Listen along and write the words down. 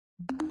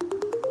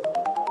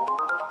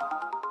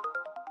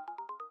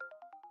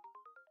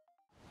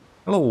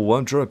Hello,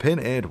 I'm Pin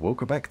and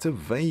welcome back to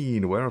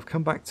Vane, where I've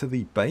come back to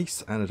the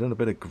base and I've done a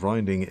bit of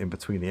grinding in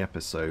between the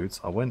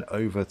episodes. I went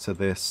over to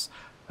this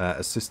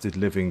assisted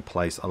living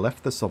place. I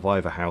left the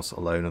survivor house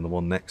alone and the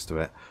one next to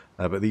it,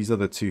 but these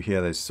other two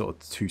here, there's sort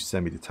of two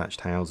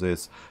semi-detached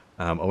houses.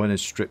 I went and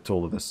stripped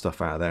all of the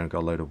stuff out of there and got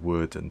a load of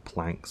wood and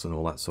planks and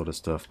all that sort of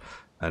stuff.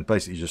 And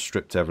basically just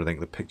stripped everything,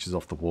 the pictures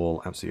off the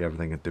wall, absolutely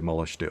everything, and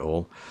demolished it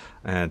all.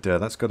 And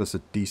that's got us a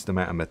decent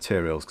amount of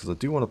materials, because I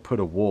do want to put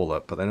a wall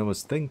up, but then I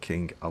was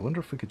thinking, I wonder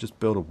if we could just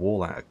build a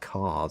wall out of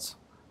cars.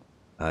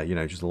 You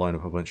know, just line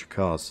up a bunch of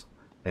cars,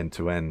 end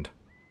to end.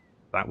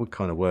 That would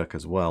kind of work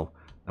as well.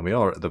 And we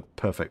are at the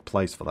perfect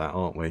place for that,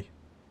 aren't we?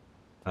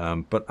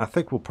 But I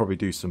think we'll probably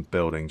do some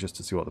building, just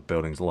to see what the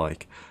building's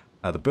like.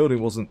 The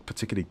building wasn't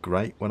particularly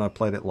great when I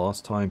played it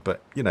last time,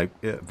 but, you know,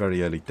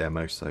 very early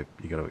demo, so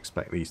you got to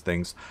expect these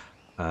things.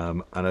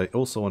 And I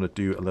also want to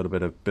do a little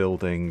bit of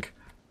building.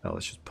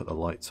 Let's just put the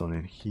lights on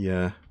in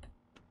here.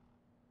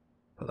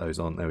 Put those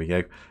on, there we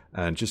go.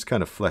 And just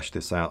kind of flesh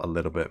this out a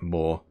little bit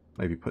more.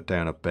 Maybe put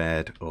down a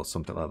bed or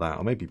something like that,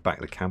 or maybe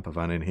back the camper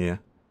van in here.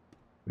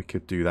 We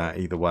could do that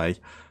either way.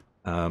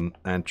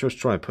 And just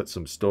try and put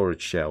some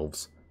storage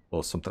shelves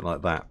or something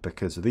like that,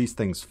 because these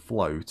things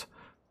float,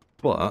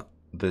 but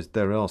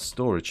there are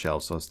storage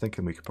shelves, so I was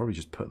thinking we could probably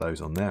just put those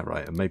on there,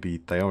 right? And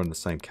maybe they are in the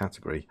same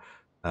category.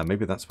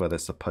 Maybe that's where they're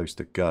supposed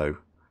to go.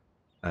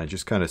 And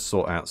just kind of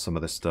sort out some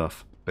of this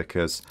stuff,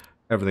 because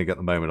everything at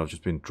the moment I've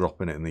just been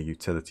dropping it in the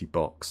utility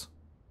box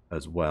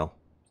as well.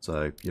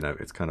 So, you know,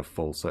 it's kind of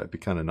full, so it'd be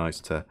kind of nice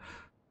to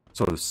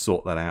sort of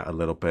sort that out a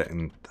little bit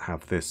and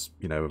have this,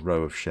 you know, a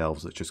row of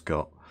shelves that just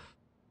got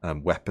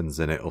weapons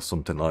in it or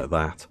something like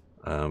that.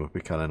 It'd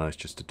be kind of nice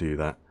just to do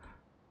that.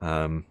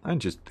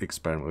 And just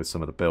experiment with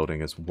some of the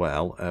building as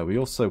well. We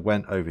also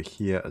went over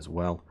here as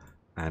well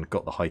and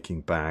got the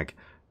hiking bag,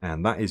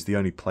 and that is the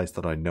only place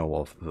that I know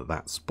of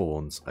that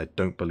spawns. I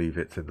don't believe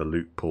it's in the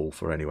loot pool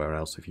for anywhere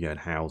else. If you go in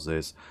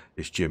houses,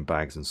 it's gym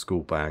bags and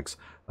school bags.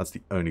 That's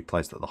the only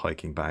place that the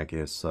hiking bag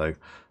is. So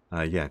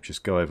yeah,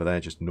 just go over there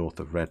just north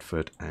of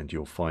Redford and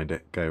you'll find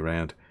it. Go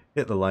around,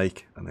 hit the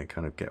lake, and then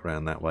kind of get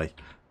around that way.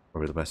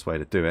 Probably the best way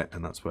to do it,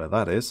 and that's where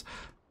that is.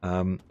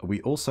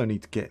 We also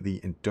need to get the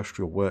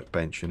industrial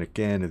workbench, and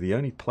again, the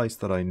only place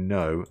that I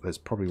know, there's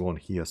probably one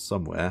here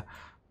somewhere,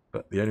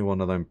 but the only one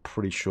that I'm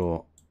pretty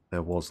sure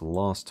there was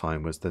last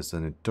time was there's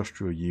an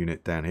industrial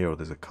unit down here, or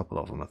there's a couple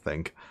of them I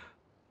think,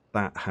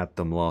 that had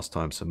them last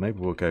time, so maybe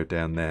we'll go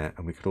down there,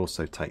 and we could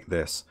also take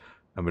this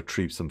and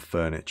retrieve some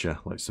furniture,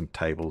 like some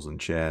tables and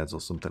chairs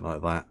or something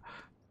like that,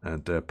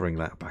 and bring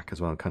that back as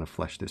well, and kind of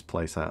flesh this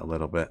place out a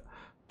little bit.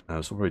 So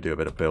we'll probably do a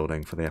bit of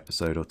building for the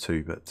episode or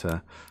two,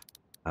 but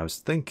I was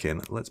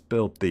thinking, let's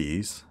build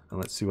these, and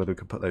let's see whether we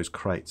can put those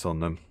crates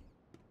on them.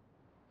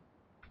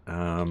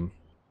 I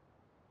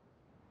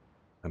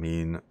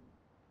mean,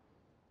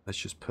 let's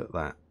just put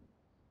that,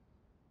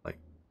 like,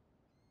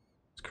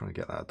 let's try and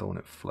get that. I don't want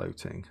it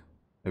floating.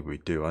 Maybe we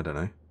do, I don't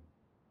know.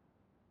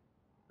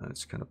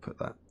 Let's kind of put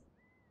that.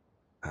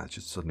 It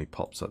just suddenly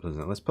pops up,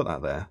 doesn't it? Let's put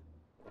that there.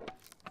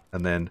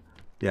 And then,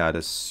 yeah, I'd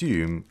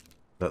assume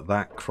that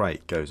that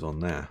crate goes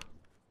on there.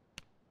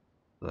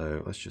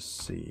 So let's just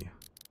see.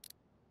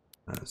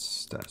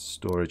 That's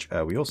storage.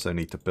 We also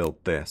need to build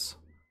this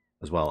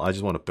as well. I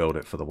just want to build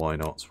it for the why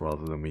nots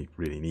rather than we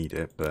really need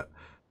it. But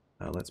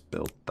let's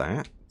build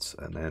that,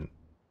 and then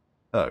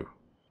oh,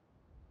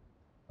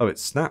 it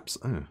snaps.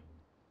 Oh,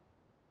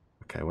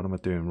 okay. What am I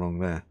doing wrong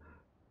there?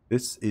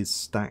 This is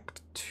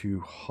stacked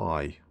too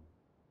high.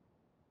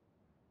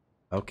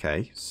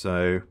 Okay,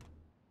 so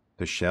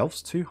the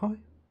shelf's too high,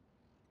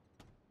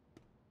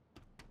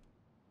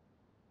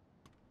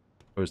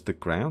 or is the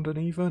ground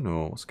uneven,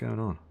 or what's going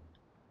on?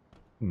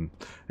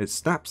 It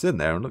snaps in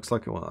there and looks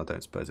like it. Well, I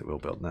don't suppose it will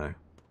build now.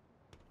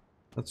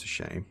 That's a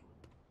shame.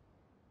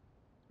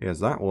 Yes,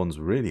 that one's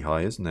really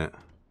high, isn't it?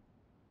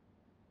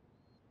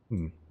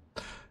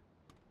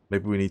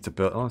 Maybe we need to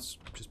build. Oh, let's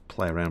just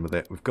play around with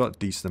it. We've got a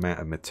decent amount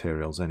of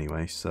materials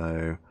anyway.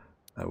 So,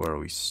 where are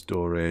we?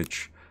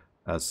 Storage.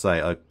 As I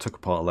say, I took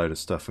apart a load of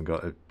stuff and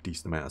got a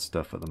decent amount of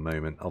stuff at the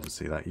moment.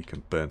 Obviously, that you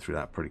can burn through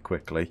that pretty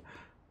quickly.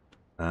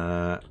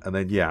 And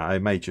then, yeah, I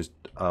may just,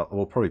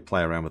 we'll probably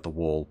play around with the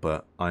wall,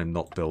 but I'm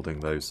not building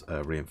those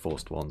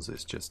reinforced ones.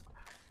 It's just,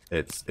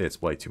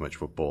 it's way too much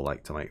of a ball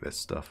ache to make this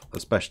stuff,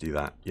 especially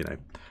that, you know.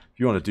 If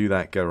you want to do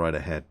that, go right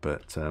ahead,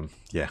 but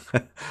yeah,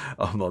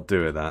 I'm not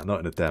doing that, not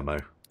in a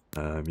demo.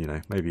 You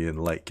know, maybe in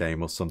the late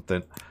game or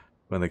something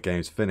when the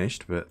game's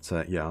finished, but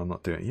yeah, I'm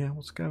not doing it. Yeah,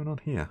 what's going on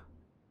here?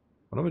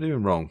 What am I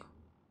doing wrong?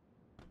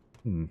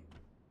 Alright,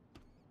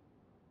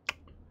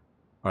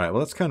 well,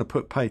 let's kind of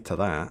put pay to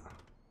that.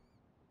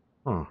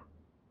 Huh.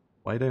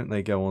 Why don't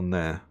they go on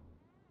there?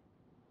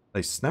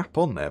 They snap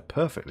on there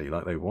perfectly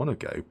like they want to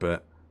go,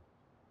 but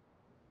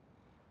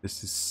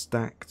this is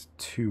stacked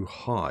too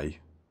high.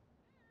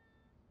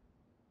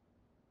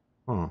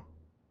 Huh.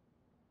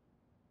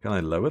 Can I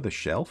lower the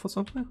shelf or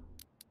something?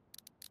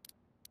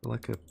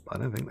 Like a, I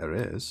don't think there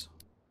is.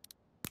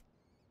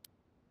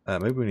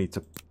 Maybe we need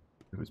to...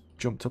 It was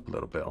jumped up a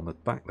little bit on the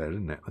back there,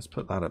 didn't it? Let's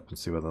put that up and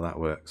see whether that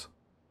works.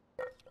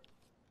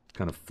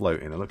 Kind of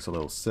floating. It looks a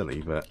little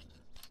silly, but...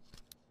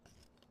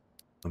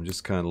 I'm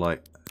just kind of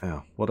like,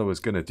 oh, what I was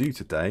going to do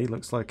today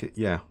looks like it,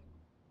 yeah.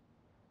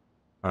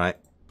 Alright,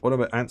 what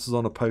about answers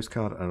on a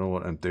postcard? I don't know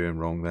what I'm doing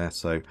wrong there.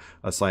 So,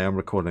 I say I'm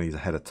recording these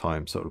ahead of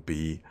time, so it'll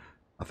be,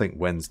 I think,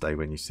 Wednesday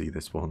when you see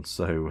this one.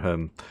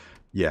 So,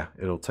 yeah,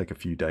 it'll take a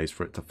few days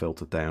for it to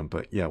filter down.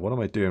 But yeah, what am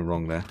I doing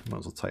wrong there? Might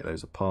as well take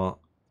those apart.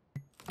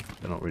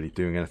 They're not really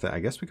doing anything. I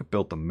guess we could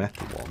build the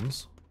metal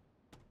ones.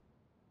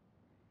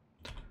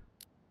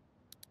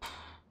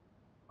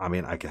 I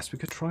mean, I guess we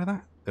could try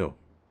that. Oh.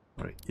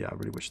 Right, yeah, I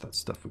really wish that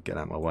stuff would get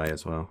out of my way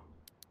as well.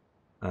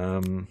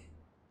 I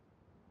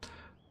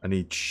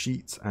need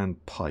sheets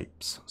and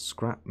pipes.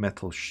 Scrap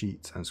metal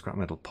sheets and scrap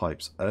metal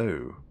pipes.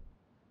 Oh.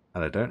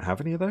 And I don't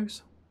have any of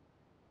those?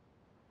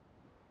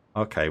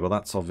 Okay, well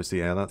that's obviously,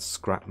 yeah, that's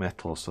scrap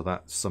metal, so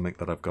that's something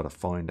that I've got to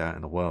find out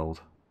in the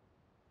world.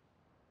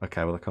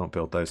 Okay, well I can't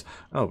build those.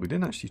 Oh, we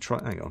didn't actually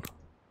try, hang on.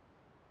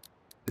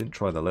 Didn't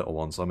try the little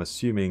ones. I'm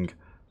assuming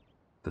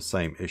the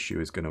same issue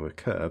is going to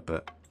occur,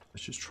 but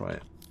let's just try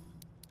it.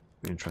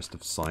 In the interest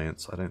of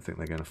science, I don't think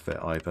they're going to fit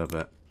either,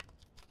 but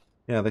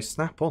yeah, they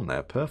snap on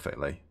there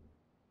perfectly,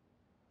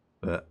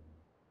 but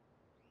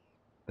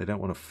they don't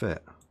want to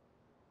fit.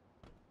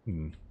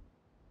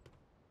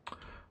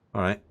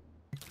 Alright.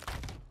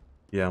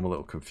 Yeah, I'm a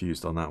little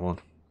confused on that one.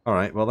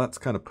 Alright, well that's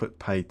kind of put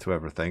paid to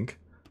everything.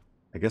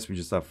 I guess we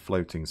just have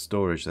floating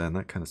storage then.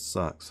 That kind of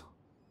sucks.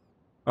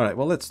 Alright,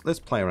 well let's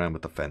play around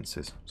with the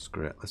fences.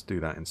 Screw it, let's do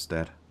that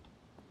instead.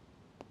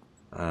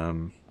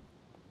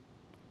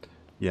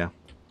 Yeah.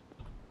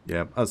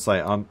 Yeah, I'd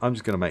say I'm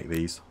just going to make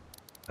these.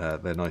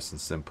 They're nice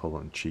and simple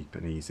and cheap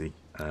and easy.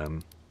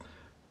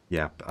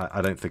 Yeah,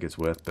 I don't think it's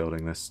worth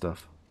building this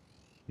stuff.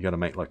 You got to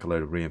make like a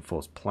load of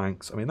reinforced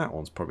planks. I mean, that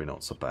one's probably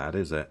not so bad,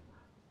 is it?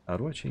 I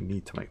do actually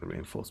need to make the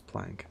reinforced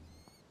plank.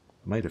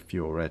 I made a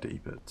few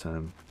already, but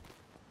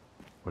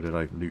or did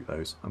I loot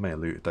those? I may have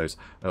looted those.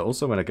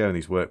 Also, when I go in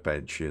these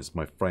workbenches,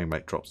 my frame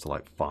rate drops to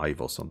like 5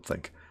 or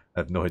something.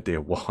 I have no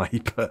idea why,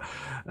 but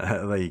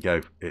there you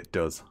go. It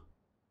does.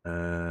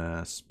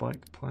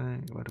 Spike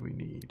plank, what do we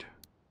need?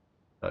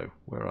 Oh,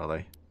 where are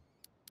they?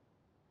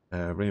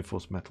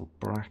 Reinforced metal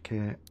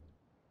brackets.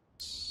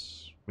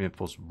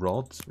 Reinforced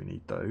rods, we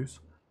need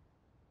those.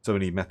 So we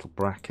need metal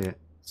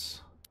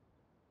brackets.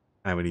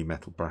 And we need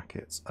metal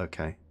brackets.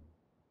 Okay.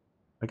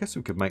 I guess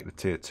we could make the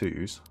tier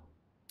 2s.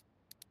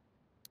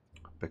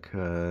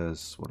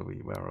 Because, what are we,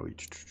 where are we?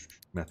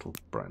 Metal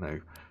bracket, no.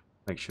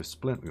 Makeshift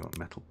splint, we want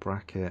metal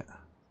bracket.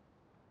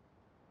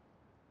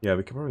 Yeah,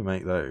 we could probably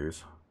make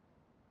those.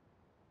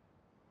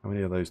 How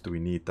many of those do we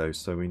need those?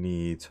 So we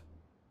need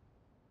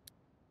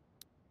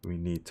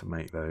to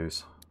make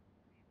those.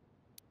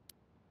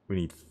 We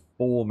need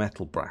 4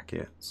 metal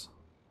brackets.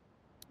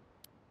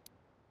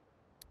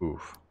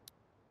 Oof.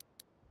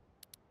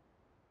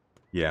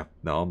 Yeah,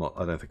 no, I'm not,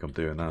 I don't think I'm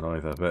doing that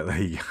either, but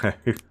there you go.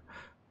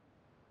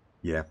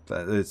 Yeah,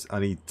 I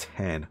need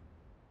 10.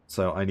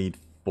 So I need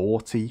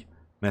 40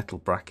 metal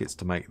brackets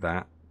to make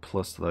that,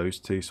 plus those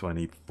 2, so I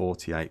need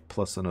 48,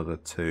 plus another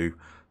 2.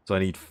 So I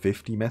need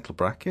 50 metal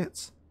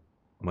brackets?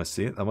 Am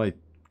I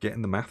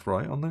getting the math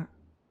right on that?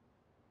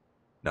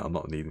 No, I'm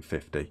not needing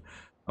 50.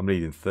 I'm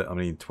needing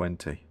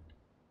 20.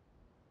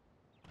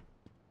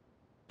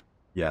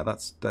 Yeah,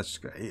 that's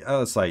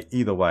I'll say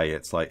either way,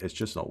 it's like it's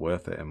just not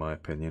worth it in my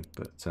opinion.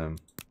 But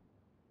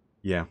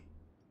yeah.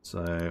 So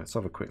let's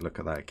have a quick look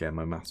at that again.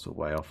 My maths are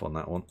way off on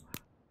that one.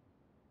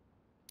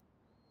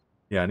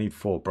 Yeah, I need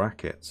 4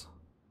 brackets.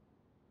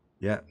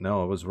 Yeah,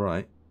 no, I was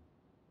right.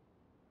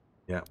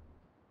 Yeah.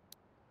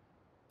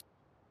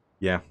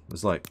 Yeah,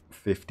 there's like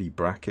 50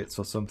 brackets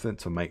or something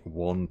to make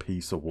 1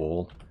 piece of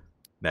wall.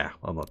 Nah,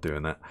 I'm not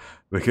doing that.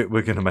 We're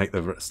going to make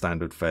the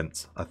standard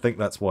fence. I think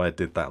that's why I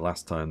did that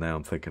last time. Now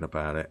I'm thinking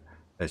about it.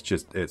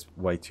 It's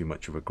way too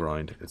much of a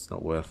grind. It's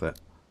not worth it.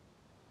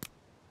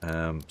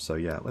 So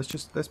yeah,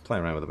 let's play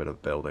around with a bit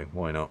of building.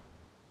 Why not?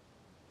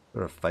 Is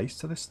there a face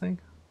to this thing?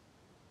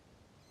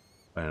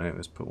 I don't know,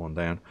 let's put one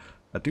down.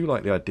 I do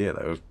like the idea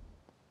though of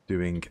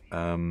doing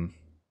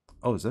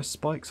oh, is there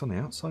spikes on the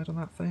outside on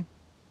that thing?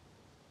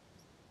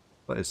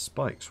 That is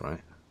spikes,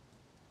 right?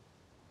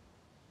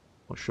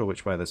 Not sure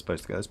which way they're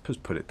supposed to go. Let's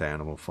just put it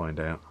down and we'll find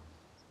out.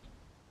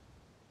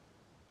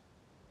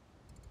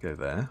 Go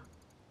there.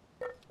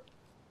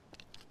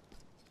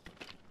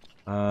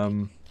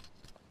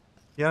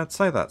 Yeah, I'd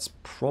say that's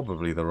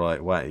probably the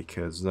right way,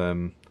 because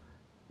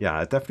yeah,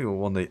 I definitely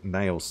want the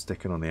nails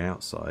sticking on the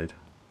outside.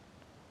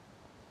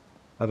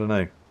 I don't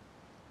know.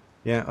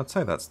 Yeah, I'd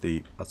say that's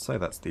the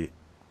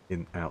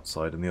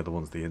outside and the other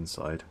one's the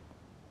inside.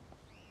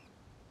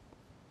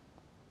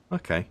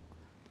 Okay.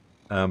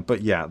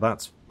 But yeah, oh,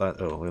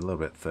 we're a little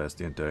bit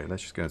thirsty and dirty.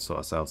 Let's just go and sort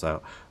ourselves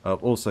out.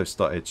 I've also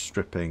started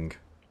stripping.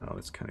 Oh,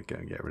 let's kind of go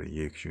and get rid of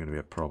you because you're going to be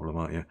a problem,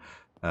 aren't you?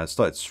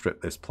 Started to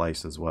strip this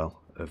place as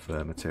well of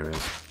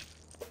materials.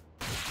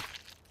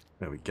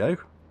 There we go.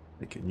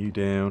 Taking you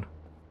down.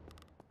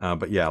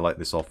 But yeah, I like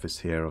this office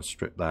here. I've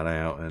stripped that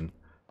out, and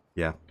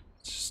yeah,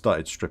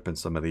 started stripping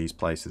some of these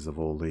places of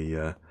all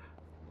the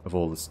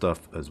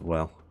stuff as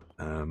well.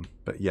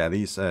 But yeah,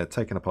 these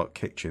taking apart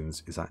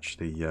kitchens is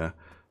actually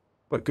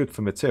quite good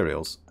for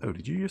materials. Oh,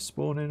 did you just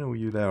spawn in, or were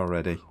you there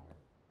already?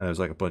 There was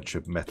like a bunch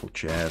of metal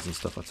chairs and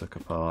stuff I took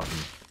apart.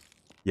 And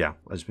yeah,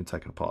 I've just been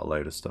taking apart a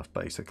load of stuff,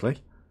 basically.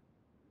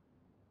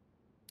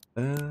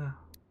 Oh,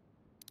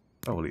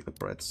 we'll eat the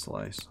bread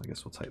slice. I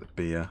guess we'll take the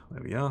beer.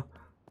 There we are.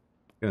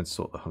 Go and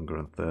sort the hunger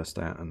and thirst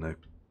out and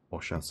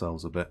wash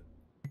ourselves a bit.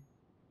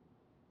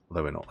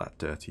 Although we're not that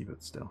dirty,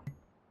 but still.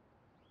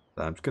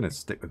 So I'm just going to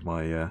stick with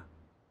my...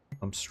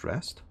 I'm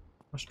stressed.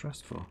 What am I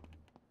stressed for?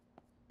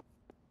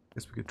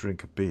 Guess we could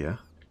drink a beer.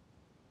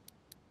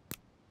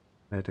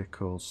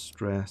 Medical,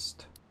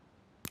 stressed.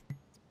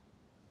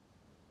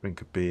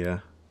 Drink a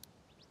beer.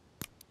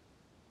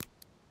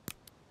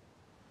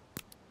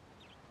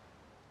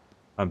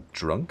 I'm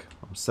drunk.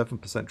 I'm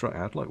 7% drunk. I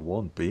had like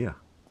one beer.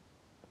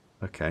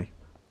 Okay.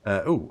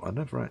 Oh, I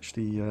never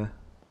actually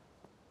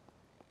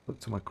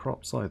looked at my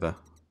crops either.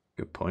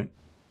 Good point.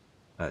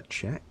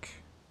 Check.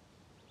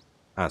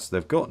 Ah, so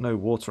they've got no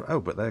water. Oh,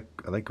 but are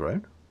they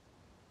grown?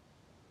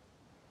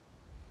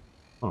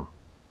 Oh.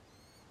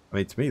 I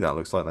mean, to me that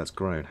looks like that's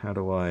grown. How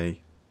do I...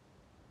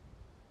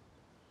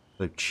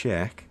 So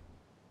check.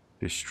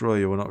 Destroy,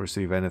 you will not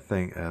receive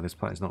anything. This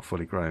plant is not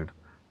fully grown.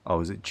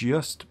 Oh, is it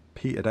just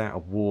petered out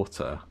of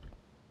water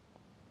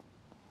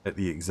at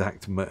the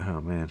exact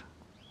oh man.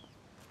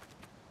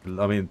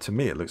 I mean, to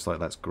me it looks like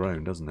that's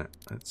grown, doesn't it?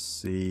 Let's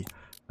see.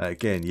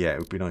 Again, yeah, it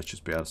would be nice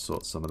just to be able to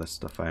sort some of this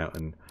stuff out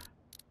and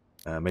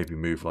maybe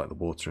move like the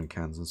watering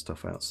cans and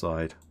stuff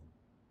outside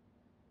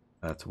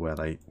to where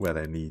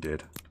they're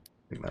needed.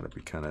 I think that'd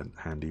be kind of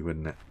handy,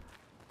 wouldn't it?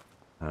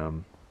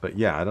 But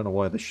yeah, I don't know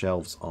why the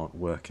shelves aren't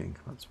working.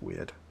 That's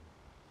weird.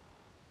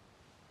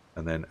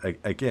 And then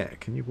again,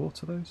 can you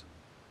water those?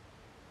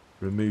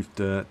 Remove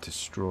dirt,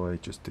 destroy,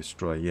 just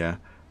destroy. Yeah,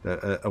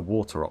 a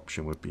water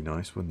option would be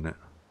nice, wouldn't it?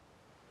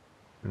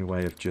 Any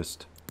way of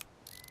just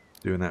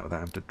doing that without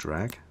having to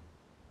drag?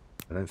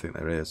 I don't think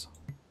there is.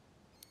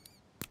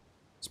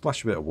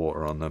 Splash a bit of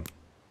water on them.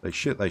 They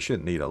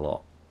shouldn't need a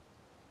lot.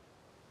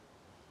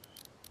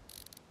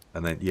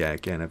 And then yeah,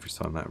 again, every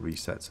time that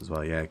resets as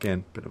well. Yeah,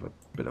 again, bit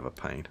of a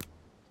pain.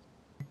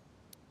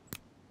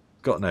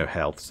 Got no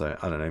health, so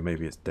I don't know.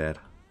 Maybe it's dead.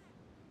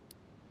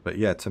 But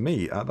yeah, to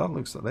me, that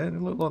looks like they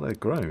look like they're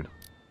grown.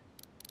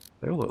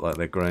 They all look like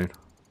they're grown.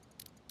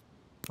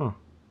 Huh.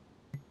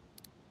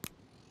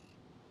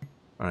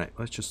 Alright,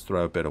 let's just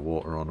throw a bit of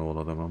water on all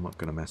of them. I'm not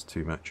going to mess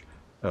too much.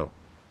 Oh.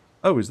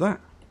 Oh, is that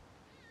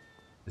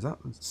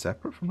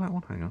separate from that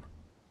one? Hang on.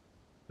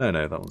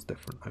 No, that one's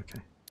different.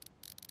 Okay.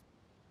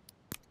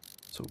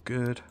 It's all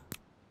good.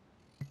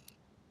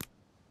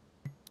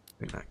 I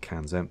think that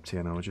can's empty,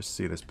 and I'll just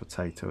see this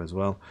potato as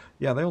well.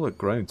 Yeah, they all look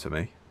grown to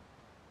me.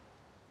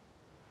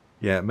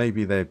 Yeah,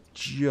 maybe they're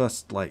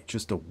just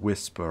a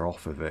whisper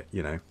off of it,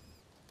 you know.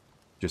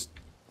 Just...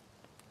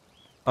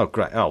 Oh,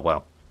 great. Oh,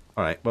 well.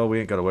 Alright, well, we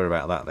ain't got to worry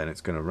about that then.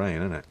 It's going to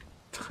rain, isn't it?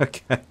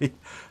 Okay.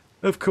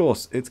 Of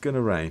course, it's going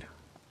to rain.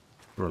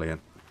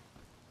 Brilliant.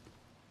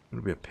 It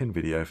would be a pin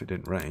video if it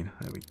didn't rain.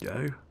 There we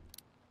go.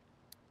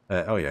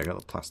 Oh, yeah, I got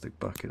the plastic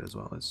bucket as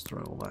well. Let's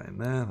throw all that in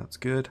there. That's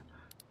good.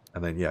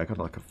 And then, yeah, I got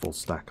like a full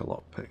stack of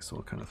lockpicks, so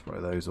we'll kind of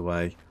throw those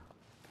away.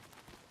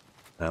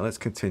 Let's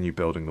continue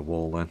building the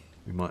wall then.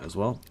 We might as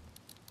well.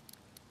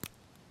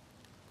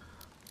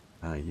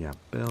 Yeah,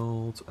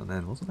 build. And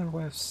then, wasn't there a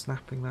way of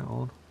snapping that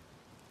on?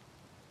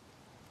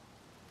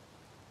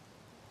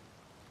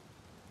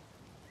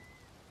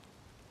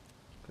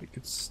 We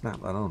could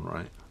snap that on,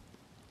 right?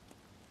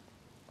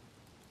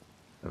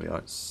 There we are,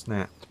 it's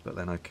snapped, but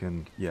then I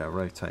can, yeah,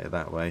 rotate it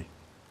that way. Is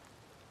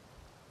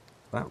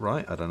that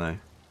right? I don't know.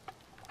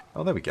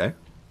 Oh, there we go.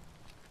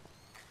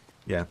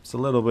 Yeah, it's a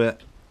little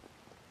bit...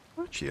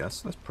 Actually,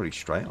 that's pretty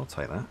straight. I'll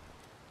take that.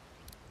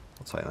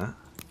 I'll take that.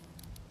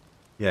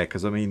 Yeah,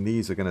 because, I mean,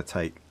 these are going to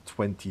take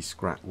 20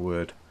 scrap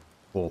wood,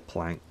 4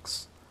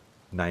 planks,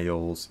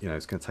 nails. You know,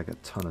 it's going to take a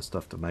ton of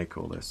stuff to make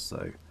all this,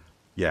 so...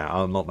 Yeah,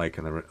 I'm not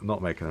making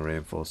the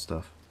reinforced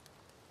stuff.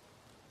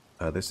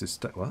 This is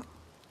what?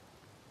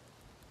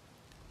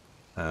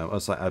 I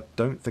was like, I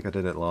don't think I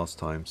did it last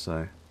time,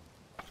 so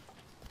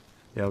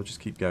yeah, we'll just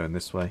keep going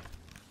this way.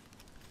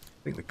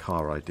 I think the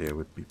car idea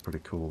would be pretty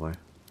cool though,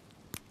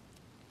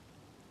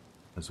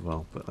 as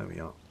well. But there we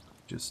are.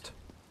 Just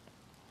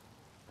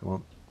come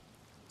on,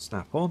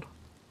 snap on.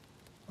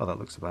 Oh, that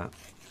looks about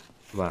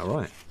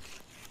right.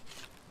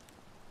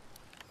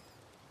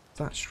 Is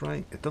that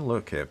straight? It doesn't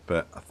look it,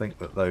 but I think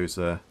that those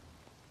are...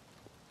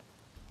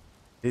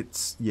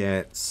 It's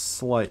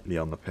slightly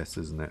on the piss,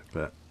 isn't it?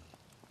 But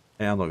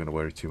yeah, I'm not going to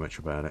worry too much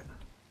about it.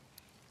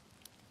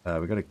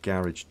 We've got a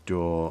garage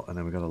door, and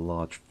then we've got a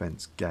large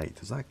fence gate.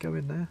 Does that go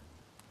in there?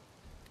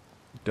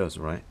 It does,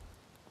 right?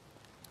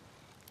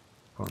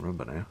 Can't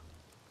remember now.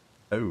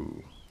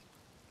 Oh.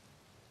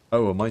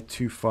 Oh, am I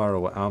too far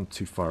away? I'm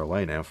too far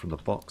away now from the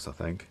box, I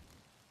think.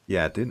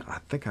 Yeah, I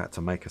think I had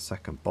to make a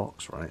second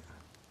box, right?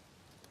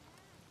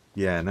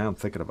 Yeah, now I'm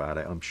thinking about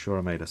it, I'm sure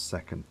I made a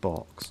second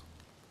box.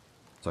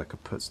 So I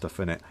could put stuff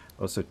in it.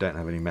 I also don't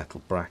have any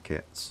metal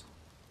brackets.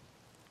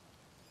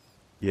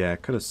 Yeah, I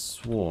could have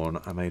sworn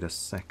I made a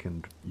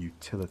second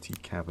utility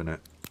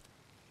cabinet.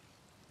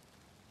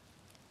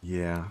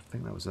 Yeah, I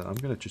think that was it. I'm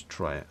going to just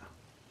try it. I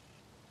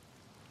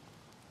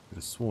could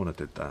have sworn I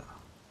did that.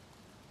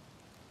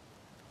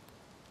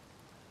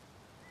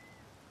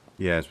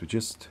 Yeah, as we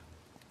just...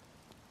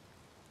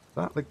 Is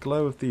that the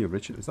glow of the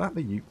original? Is that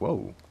the...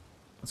 Whoa.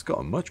 That's got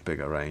a much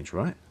bigger range,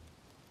 right?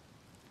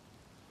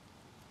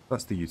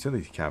 That's the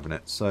utility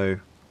cabinet, so...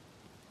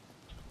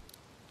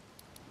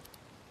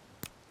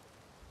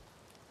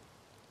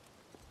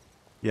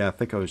 Yeah, I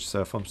think I was...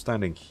 So if I'm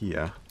standing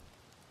here...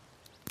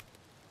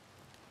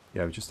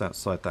 Yeah, we're just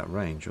outside that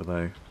range,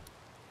 although...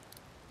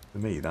 For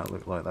me, that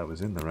looked like that was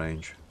in the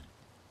range.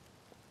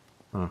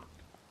 Huh.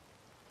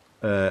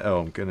 Oh,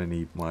 I'm going to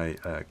need my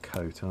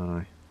coat, aren't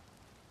I?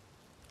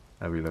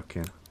 How are we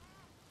looking?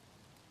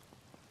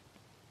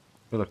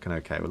 We're looking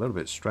okay. We're a little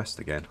bit stressed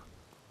again.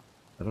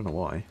 I don't know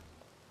why.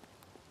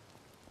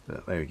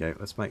 But there we go.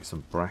 Let's make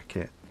some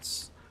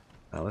brackets.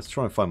 Let's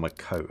try and find my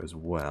coat as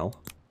well.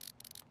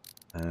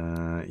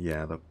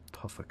 Yeah, the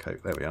puffer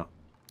coat. There we are.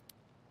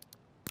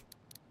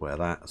 Wear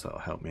that, so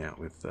that'll help me out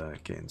with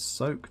getting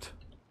soaked.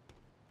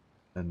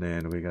 And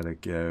then we're going to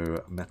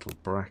go metal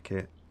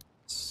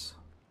brackets.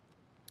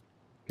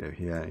 Go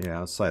here. Yeah,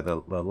 I'll say the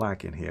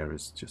lag in here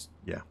is just,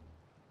 yeah.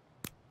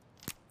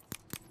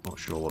 Not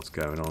sure what's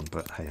going on,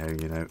 but hey ho,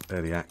 you know,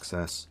 early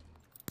access.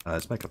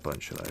 Let's make a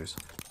bunch of those.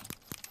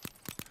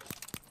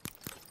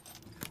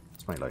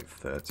 Let's make like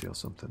 30 or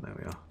something. There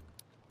we are.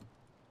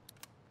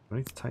 Do I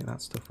need to take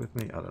that stuff with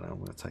me? I don't know. I'm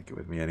going to take it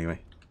with me anyway.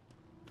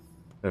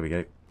 There we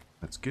go.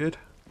 That's good.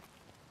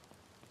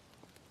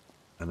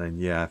 And then,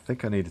 yeah, I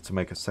think I needed to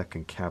make a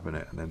second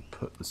cabinet and then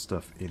put the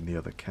stuff in the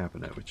other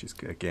cabinet, which is,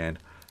 again,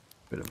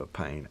 a bit of a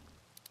pain.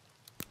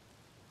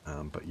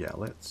 But yeah,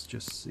 let's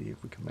just see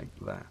if we can make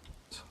that.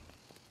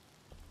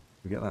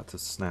 We get that to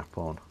snap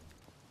on.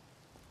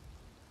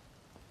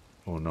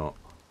 Or not.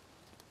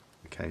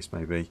 The case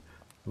maybe.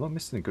 Am I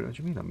missing ingredients?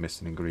 What do you mean I'm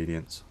missing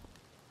ingredients?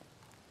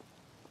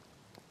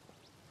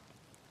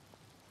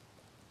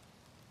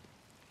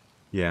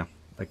 Yeah,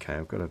 okay,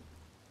 I've got to...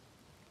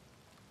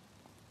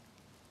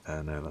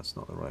 no, that's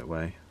not the right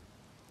way.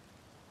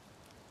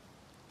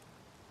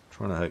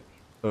 Trying to hope...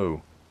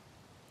 Oh.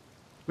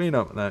 Clean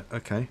up that.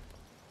 Okay.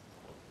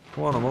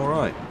 Come on, I'm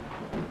alright.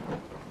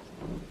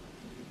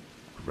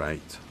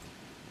 Great.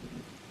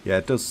 Yeah,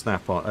 it does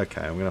snap on.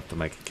 Okay, I'm going to have to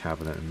make a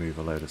cabinet and move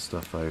a load of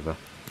stuff over.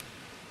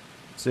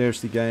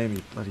 Seriously, game?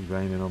 You're bloody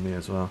raining on me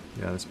as well.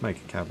 Yeah, let's make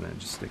a cabinet and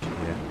just stick it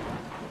here.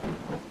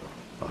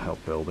 That'll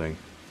help building.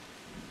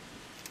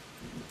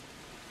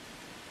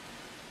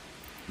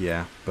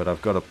 Yeah, but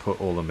I've got to put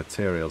all the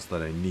materials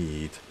that I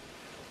need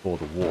for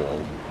the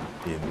wall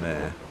in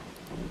there.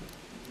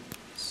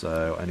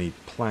 So I need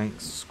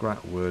planks,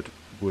 scrap wood,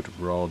 wood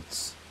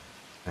rods,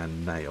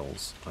 and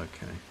nails.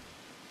 Okay.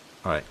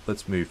 Alright,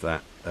 let's move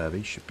that.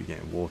 These should be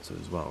getting water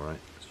as well, right?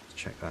 Let's just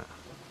check that.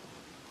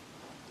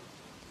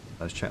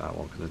 Let's check that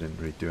one because I didn't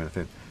really do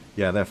anything.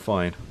 Yeah, they're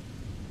fine.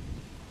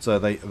 So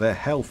their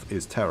health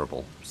is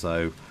terrible.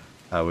 So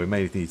we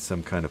may need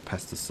some kind of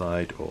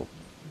pesticide or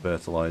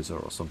fertilizer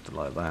or something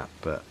like that.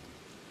 But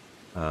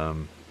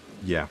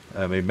yeah,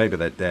 I mean maybe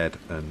they're dead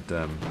and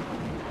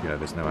you know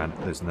there's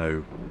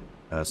no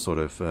sort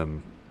of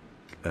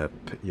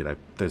you know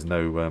there's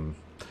no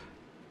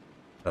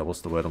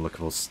what's the word I'm looking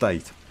for?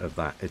 State of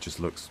that. It just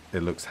looks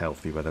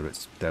healthy whether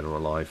it's dead or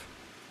alive.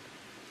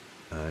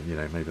 You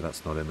know, maybe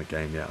that's not in the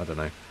game yet. I don't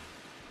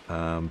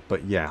know.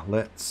 But yeah,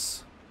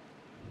 let's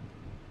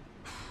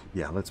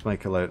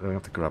make a load. I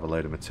have to grab a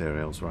load of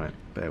materials. Right,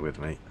 bear with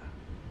me.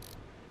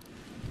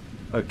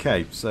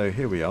 Okay, so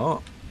here we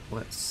are.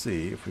 Let's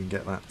see if we can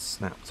get that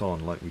snapped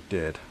on like we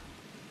did.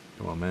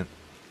 Come on, man.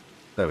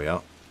 There we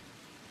are.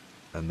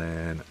 And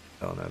then,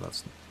 oh no,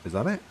 is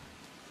that it?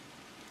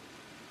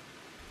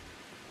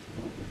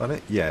 Is that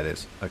it? Yeah, it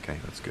is. Okay,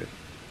 that's good.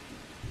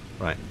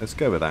 Right, let's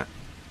go with that.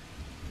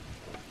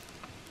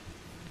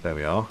 There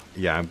we are.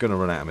 Yeah, I'm going to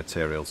run out of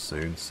materials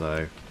soon,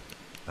 so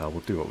we'll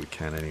do what we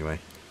can anyway.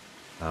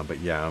 But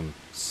yeah, I'm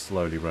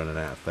slowly running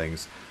out of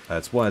things.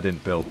 That's why I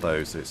didn't build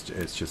those.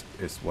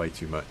 It's way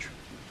too much.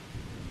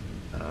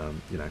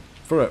 You know,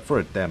 for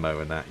a demo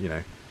and that, you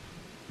know,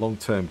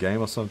 long-term game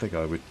or something,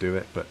 I would do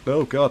it. But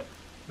oh god,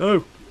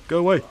 no, go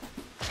away!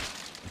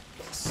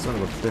 Son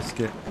of a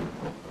biscuit.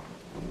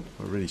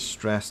 We're really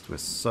stressed. We're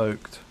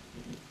soaked.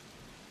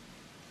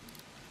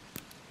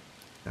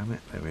 Damn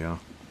it! There we are.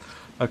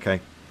 Okay.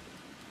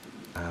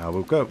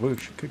 We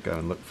could go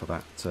and look for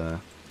that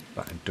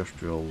that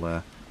industrial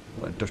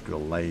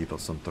lathe or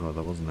something or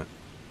other, wasn't it?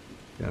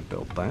 Gonna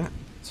build that,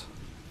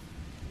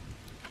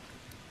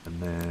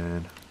 and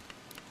then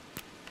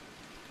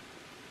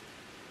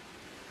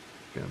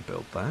gonna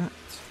build that.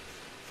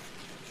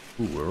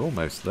 Ooh, we're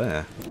almost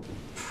there.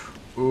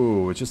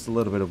 Ooh, we're just a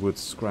little bit of wood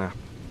scrap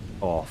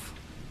off.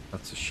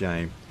 That's a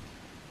shame.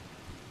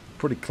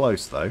 Pretty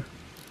close though.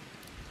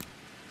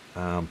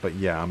 But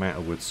yeah, I'm out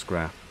of wood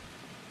scrap.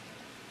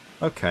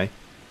 Okay.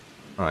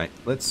 Alright,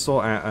 let's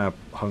sort out our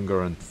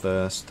hunger and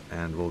thirst,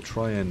 and we'll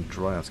try and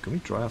dry us. Can we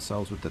dry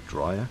ourselves with the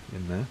dryer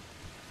in there?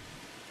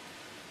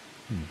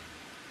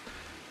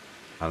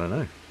 I don't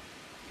know.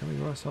 Can we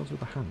dry ourselves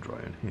with a hand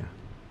dryer in here?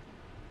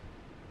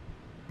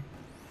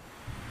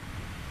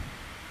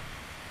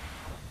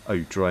 Oh,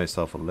 you dry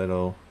yourself a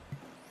little.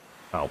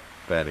 Oh,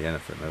 barely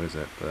anything though, is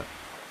it? But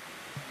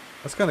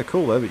that's kind of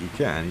cool though that you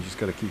can. You just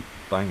got to keep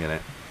banging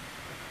it.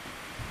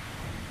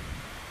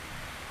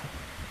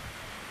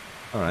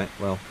 Alright,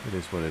 well, it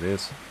is what it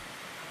is.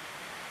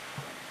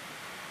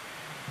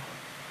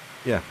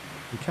 Yeah,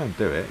 you can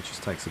do it. It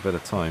just takes a bit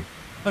of time.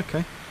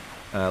 Okay,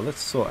 let's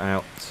sort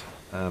out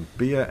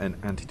beer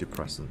and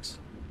antidepressants.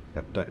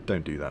 Yep,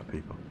 don't do that,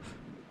 people.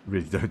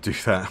 Really don't do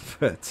that.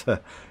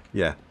 But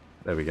yeah,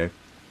 there we go.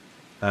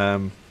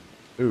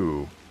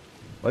 Ooh,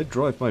 if I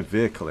drive my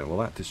vehicle in, will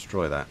that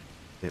destroy that?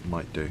 It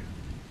might do.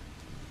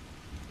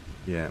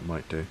 Yeah, it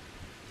might do.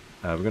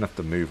 We're gonna have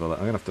to move. I'm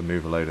gonna have to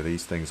move a load of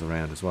these things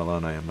around as well,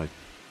 aren't I? And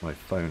my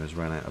phone has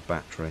run out of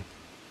battery.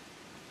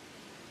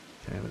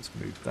 Okay, let's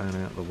move that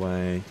out of the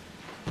way.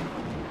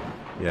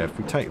 Yeah, if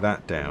we take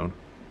that down,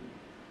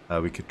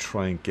 we could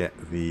try and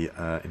get the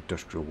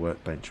industrial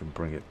workbench and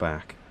bring it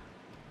back.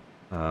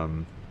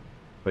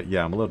 But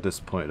yeah, I'm a little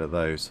disappointed at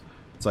those.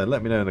 So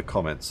let me know in the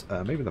comments.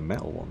 Maybe the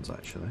metal ones,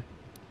 actually.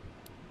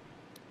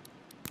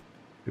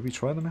 Did we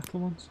try the metal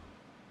ones?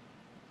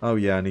 Oh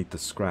yeah, I need the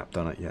scrap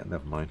done. Yeah,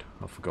 never mind.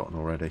 I've forgotten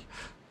already.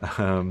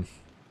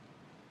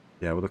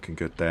 Yeah, we're looking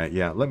good there.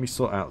 Yeah, let me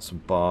sort out some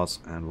bars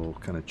and we'll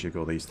kind of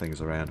jiggle these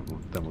things around.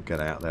 Then we'll get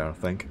out there, I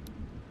think.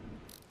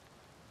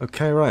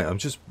 Okay, right. I'm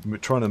just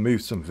trying to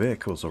move some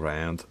vehicles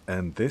around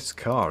and this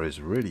car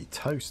is really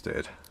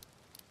toasted.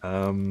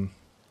 Not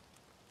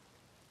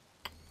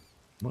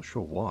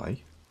sure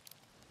why.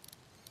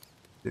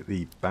 Is it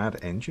the bad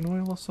engine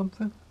oil or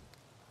something?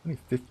 Only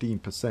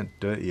 15%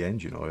 dirty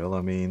engine oil.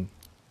 I mean,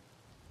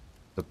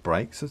 the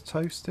brakes are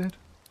toasted?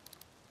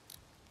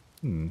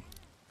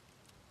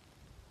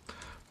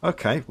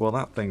 Okay, well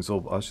that thing's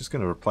all... I was just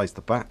going to replace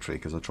the battery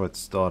because I tried to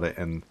start it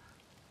and...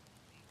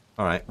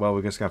 Alright, well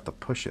we're just going to have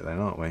to push it then,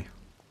 aren't we?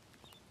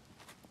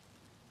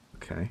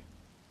 Okay.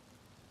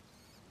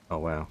 Oh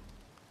wow.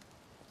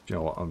 Do you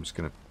know what? I'm just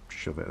going to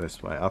shove it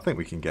this way. I think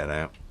we can get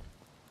out.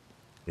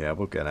 Yeah,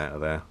 we'll get out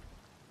of there.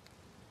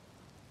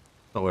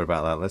 Don't worry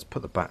about that. Let's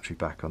put the battery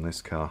back on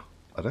this car.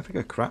 I don't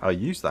think I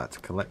used that to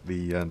collect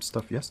the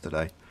stuff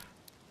yesterday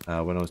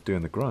when I was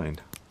doing the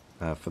grind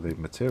for the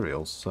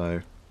materials.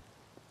 So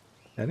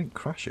I didn't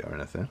crash it or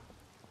anything.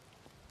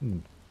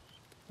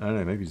 I don't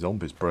know. Maybe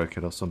zombies broke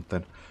it or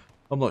something.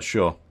 I'm not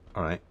sure.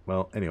 All right.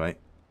 Well, anyway,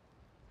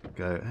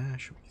 go.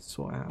 Should we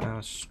sort out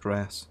our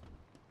stress?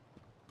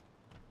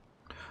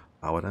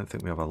 Oh, I don't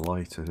think we have a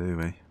lighter, do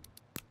we?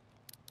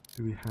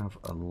 Do we have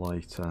a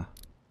lighter?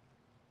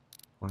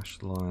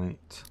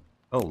 Flashlight.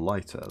 Oh,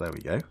 lighter. There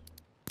we go.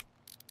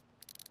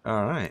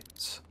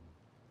 Alright.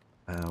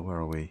 Where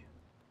are we?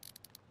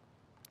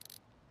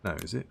 No,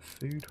 is it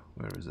food?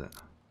 Where is it?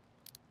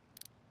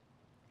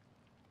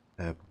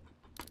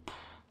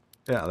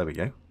 Yeah, there we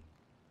go.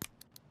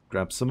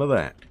 Grab some of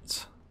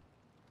that.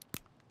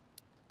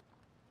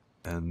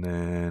 And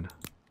then...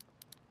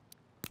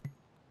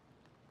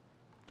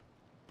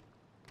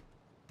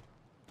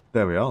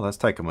 There we are. That's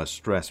taken my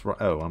stress. Right.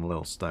 Oh, I'm a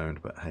little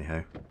stoned, but hey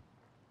ho.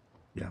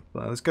 Yeah,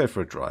 but let's go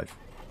for a drive.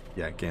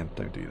 Yeah, again,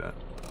 don't do that.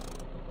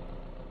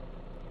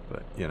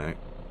 But, you know.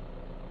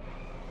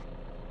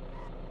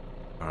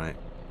 Alright.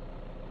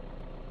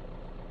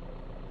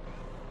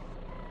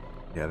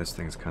 Yeah, this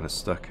thing's kind of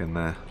stuck in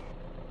there.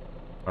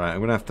 Alright, I'm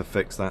going to have to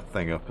fix that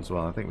thing up as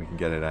well. I think we can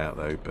get it out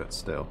though, but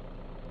still.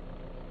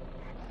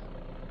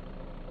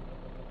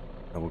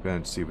 And we'll go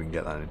and see if we can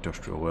get that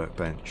industrial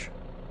workbench.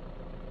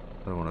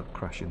 I don't want to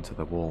crash into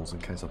the walls in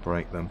case I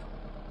break them.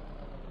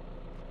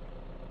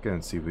 Go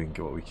and see if we can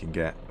get what we can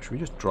get. Should we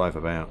just drive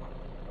about?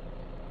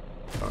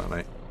 Alright,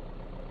 mate.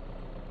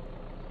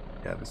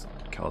 Yeah, this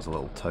car's a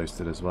little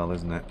toasted as well,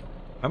 isn't it?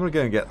 I'm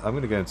gonna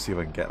go and see if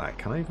I can get that.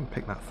 Can I even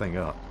pick that thing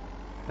up?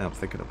 Now I'm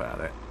thinking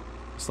about it.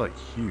 It's like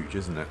huge,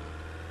 isn't it?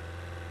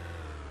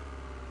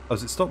 Oh,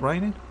 has it stopped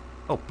raining?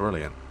 Oh,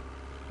 brilliant.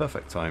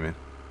 Perfect timing.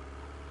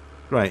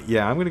 Great,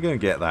 yeah, I'm gonna go and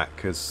get that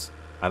because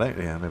I don't...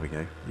 Yeah, there we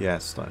go. Yeah,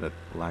 it's starting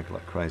to lag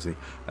like crazy.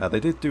 They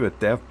did do a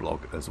dev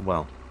blog as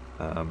well.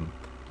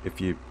 If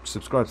you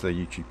subscribe to their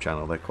YouTube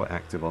channel, they're quite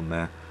active on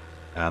there.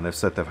 And they've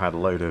said they've had a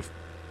load of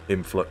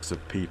influx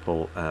of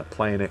people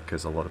playing it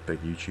because a lot of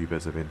big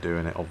YouTubers have been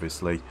doing it,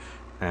 obviously.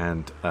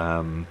 And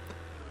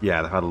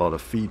yeah, they've had a lot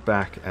of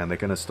feedback and they're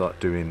going to start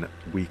doing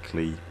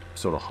weekly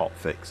sort of hot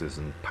fixes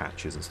and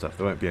patches and stuff.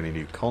 There won't be any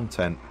new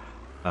content,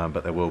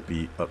 but there will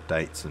be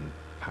updates and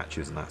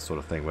patches and that sort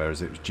of thing.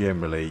 Whereas it was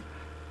generally,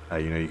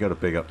 you know, you got a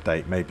big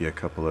update, maybe a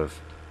couple of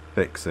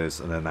fixes,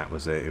 and then that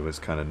was it. It was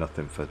kind of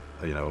nothing for,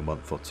 you know, a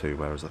month or two,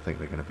 whereas I think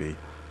they're going to be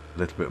a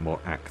little bit more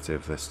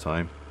active this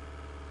time.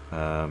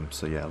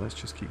 So yeah, let's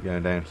just keep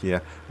going down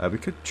here. We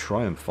could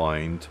try and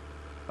find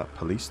a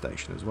police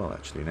station as well,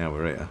 actually, now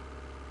we're here.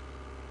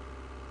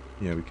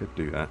 Yeah, we could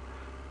do that.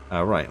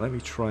 Right, let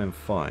me try and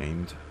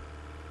find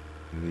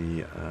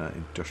the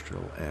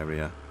industrial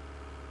area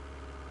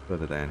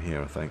further down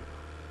here, I think.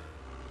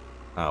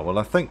 Well,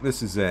 I think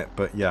this is it,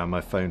 but yeah,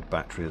 my phone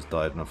battery has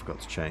died and I forgot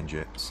to change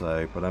it.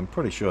 So, but I'm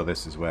pretty sure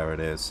this is where it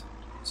is.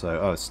 So,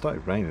 oh, it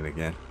started raining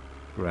again.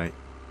 Great.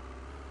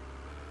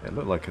 It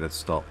looked like it had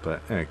stopped,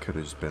 but it could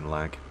have just been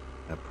lag.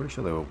 I'm pretty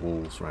sure there were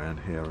walls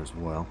around here as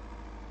well.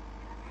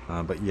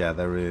 But yeah,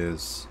 there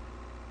is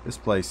this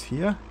place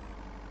here.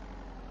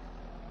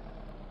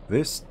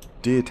 This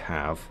did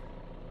have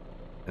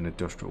an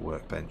industrial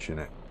workbench in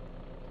it.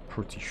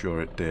 Pretty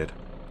sure it did.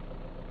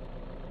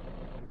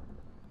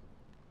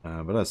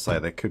 But as I say,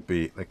 there could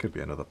be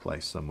another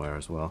place somewhere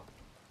as well.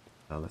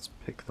 Let's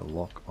pick the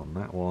lock on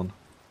that one.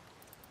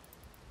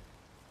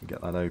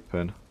 Get that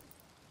open.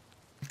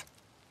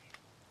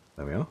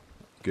 There we are.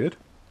 Good.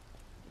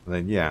 And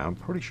then yeah, I'm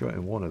pretty sure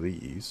in one of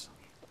these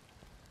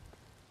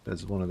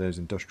there's one of those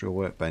industrial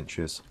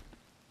workbenches.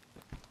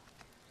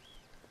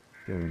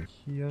 Go in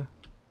here.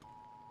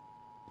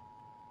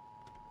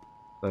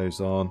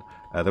 Those on.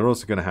 They're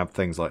also going to have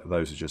things like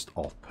those are just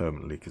off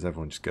permanently because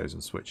everyone just goes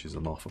and switches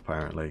them off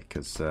apparently,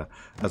 because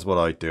that's what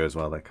I do as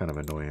well. They're kind of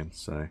annoying.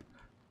 So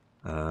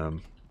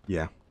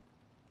yeah.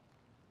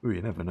 Ooh,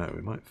 you never know.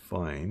 We might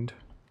find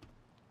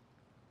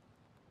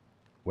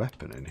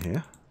weapon in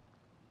here.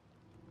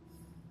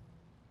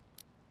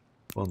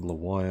 Bundle of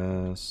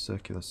wires,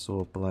 circular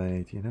saw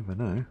blade. You never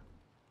know.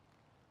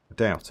 I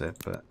doubt it,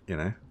 but you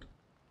know.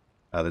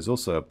 There's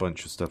also a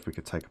bunch of stuff we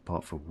could take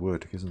apart for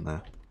wood, isn't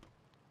there?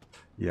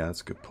 Yeah,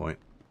 that's a good point.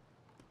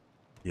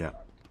 Yeah.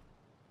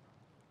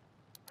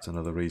 That's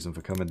another reason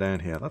for coming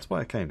down here. That's why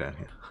I came down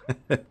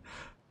here.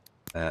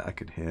 I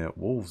could hear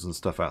wolves and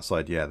stuff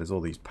outside. Yeah, there's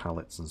all these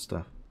pallets and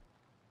stuff.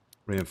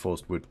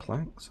 Reinforced wood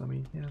planks. I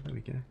mean, yeah, there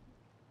we go.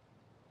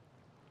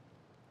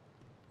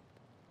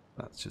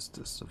 That's just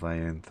a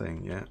surveying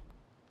thing, yeah.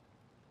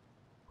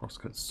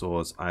 Crosscut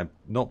saws. I'm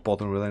not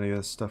bothering with any of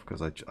this stuff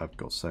because I've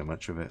got so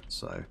much of it,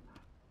 so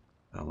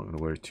I'm not going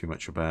to worry too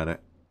much about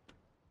it.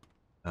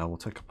 We'll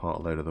take apart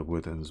a load of the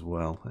wood as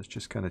well. Let's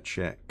just kind of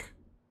check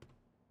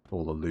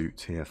all the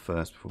loot here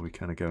first before we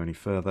kind of go any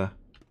further.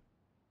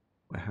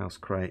 Warehouse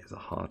crate is a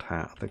hard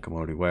hat. I think I'm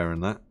already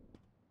wearing that.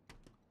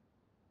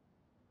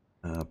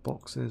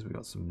 Boxes, we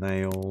got some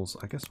nails.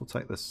 I guess we'll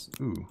take this.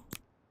 Ooh.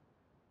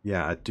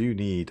 Yeah, I do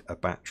need a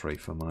battery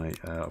for my...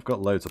 I've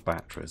got loads of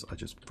batteries. I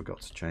just forgot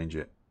to change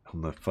it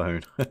on the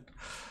phone.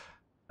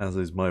 As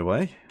is my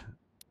way.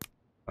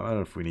 I don't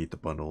know if we need to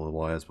bundle the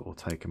wires, but we'll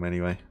take them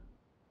anyway.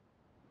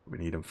 We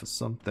need them for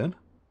something.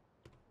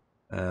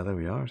 There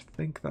we are. I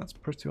think that's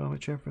pretty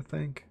much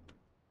everything.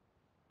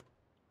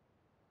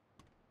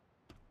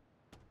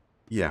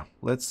 Yeah,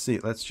 let's see.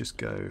 Let's just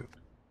go.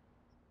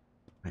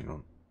 Hang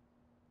on.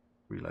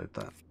 Reload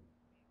that.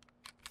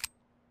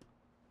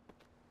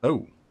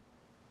 Oh.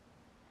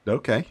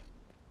 Okay.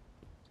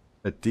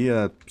 A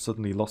deer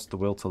suddenly lost the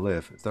will to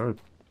live. Is there a...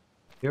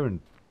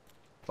 Hearing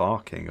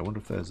barking. I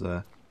wonder if there's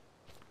a...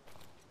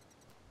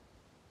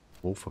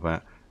 wolf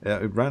about. Yeah,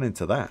 it ran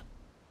into that.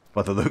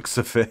 By the looks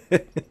of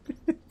it.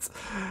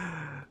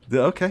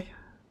 Okay.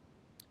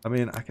 I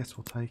mean, I guess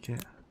we'll take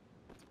it.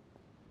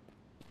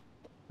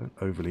 Don't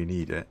overly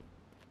need it.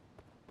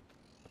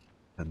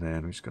 And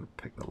then we're just going to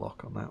pick the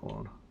lock on that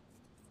one.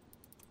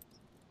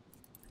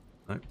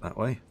 Nope, that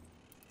way.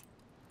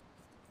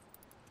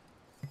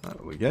 There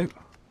we go.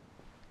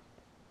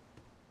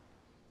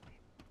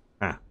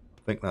 I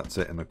think that's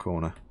it in the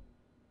corner.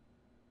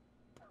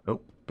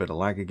 Oh, bit of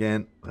lag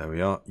again. There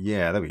we are.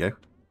 Yeah, there we go.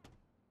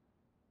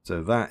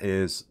 So that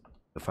is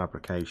the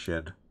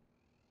fabrication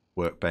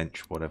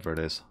workbench, whatever it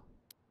is.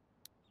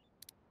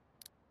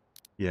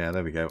 Yeah,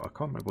 there we go. I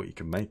can't remember what you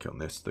can make on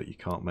this that you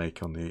can't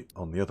make on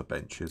the other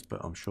benches,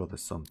 but I'm sure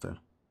there's something.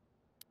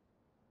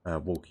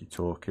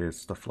 Walkie-talkies,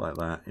 stuff like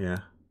that. Yeah.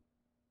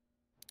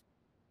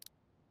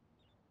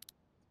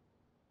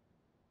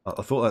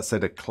 I thought that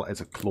said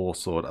it's a claw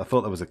sword. I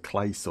thought there was a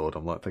clay sword.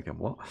 I'm like thinking,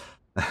 what?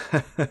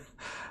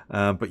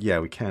 But yeah,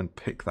 we can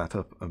pick that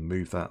up and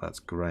move that. That's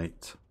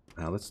great.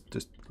 Now let's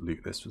just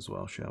loot this as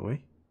well, shall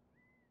we?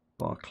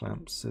 Bar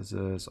clamp,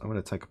 scissors. I'm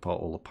going to take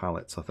apart all the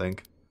pallets, I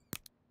think.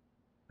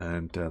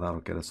 And that'll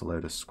get us a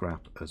load of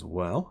scrap as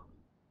well.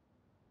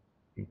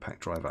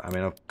 Impact driver. I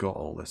mean, I've got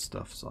all this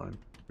stuff, so I'm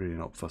really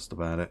not fussed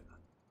about it.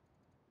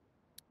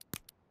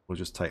 We'll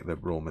just take the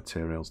raw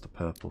materials, the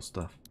purple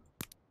stuff.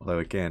 Although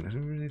again, do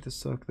we need to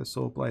soak the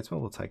saw blades? Well,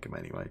 we'll take them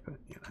anyway, but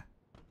you know.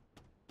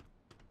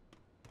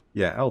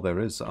 Yeah, oh, there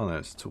is. Oh, no,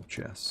 it's a tool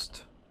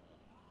chest.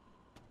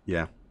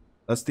 Yeah,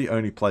 that's the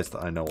only place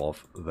that I know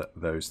of that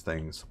those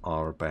things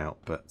are about.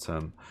 But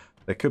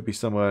there could be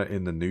somewhere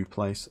in the new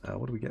place.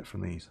 What do we get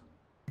from these?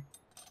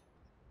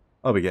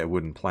 Oh, we get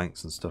wooden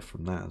planks and stuff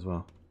from that as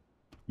well.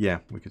 Yeah,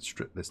 we could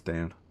strip this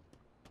down.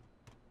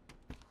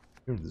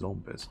 Here are the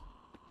zombies.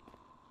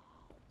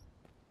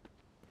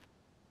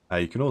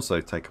 You can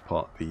also take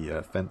apart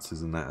the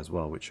fences and that as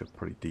well, which are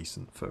pretty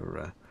decent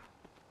for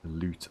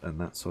loot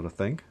and that sort of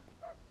thing.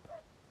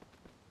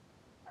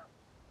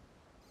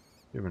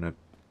 You're in a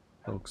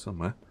dog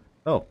somewhere.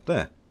 Oh,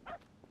 there.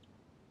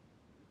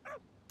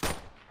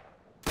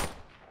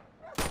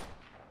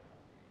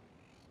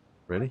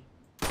 Really?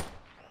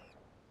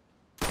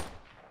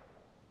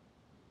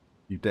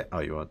 You dead? Oh,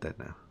 you are dead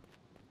now.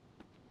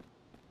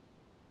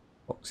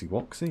 Foxy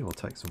Woxy. We'll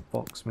take some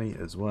fox meat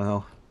as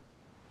well.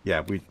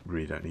 Yeah, we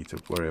really don't need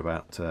to worry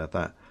about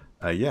that.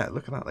 Yeah,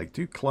 look at that. They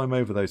do climb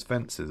over those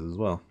fences as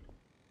well.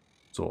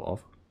 Sort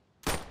of.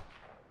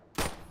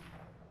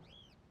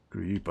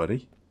 Screw you,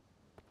 buddy.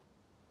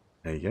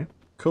 There you go.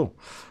 Cool.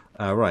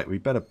 Right, we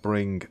better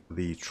bring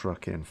the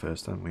truck in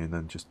first, don't we? And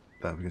then just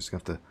we're just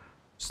going to have to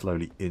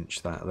slowly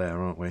inch that there,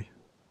 aren't we?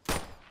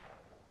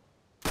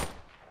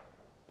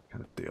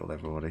 Kind of deal,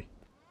 everybody.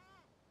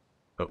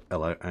 Oh,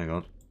 hello. Hang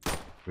on.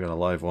 We got a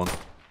live one.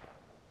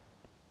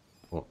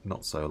 Well,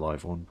 not so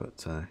live one,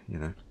 but, you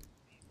know.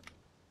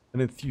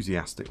 An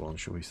enthusiastic one,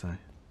 shall we say.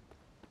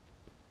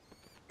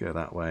 Go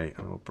that way,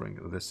 and we'll bring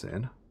this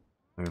in.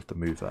 We have to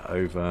move that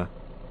over.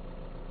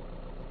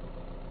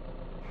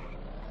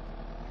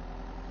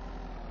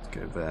 Let's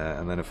go there,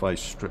 and then if I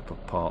strip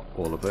apart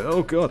all of it...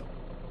 Oh, God!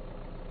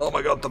 Oh,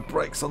 my God, the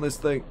brakes on this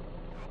thing!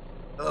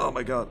 Oh,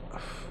 my God!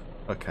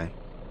 Okay.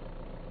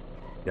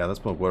 Yeah,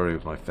 that's my worry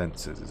with my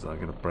fences, is I'm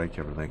going to break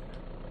everything.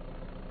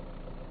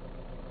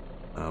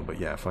 But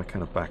yeah, if I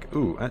kind of back...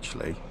 Ooh,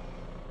 actually...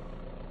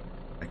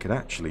 I could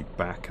actually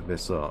back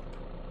this up.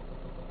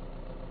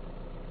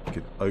 We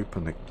could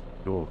open the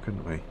door,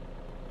 couldn't we?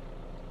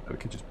 We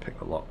could just pick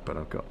the lock, but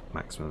I've got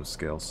maximum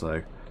skill,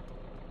 so...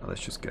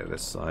 let's just go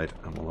this side,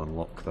 and we'll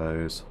unlock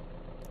those.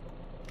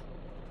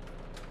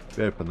 If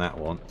we open that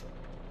one...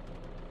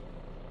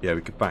 Yeah,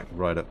 we could back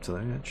right up to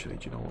there. Actually,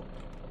 do you know what?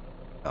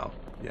 Oh,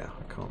 yeah,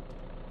 I can't.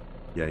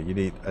 Yeah, you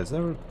need... Is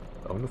there a...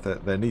 I wonder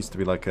if there needs to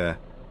be like a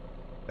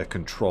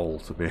control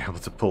to be able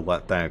to pull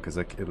that down, because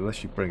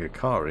unless you bring a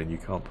car in, you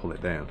can't pull it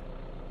down.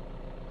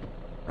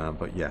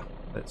 But yeah,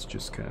 let's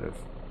just kind of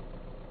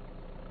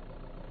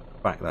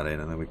back that in,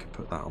 and then we can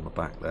put that on the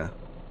back there.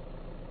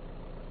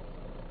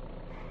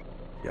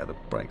 Yeah, the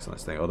brakes on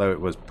this thing, although it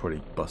was pretty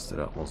busted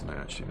up, wasn't it,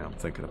 actually, now I'm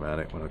thinking about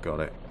it when I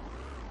got it.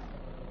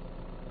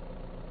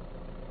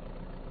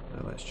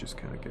 So let's just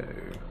kind of go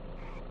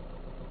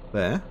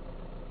there.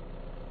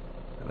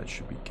 And that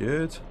should be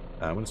good.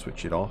 I'm going to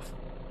switch it off.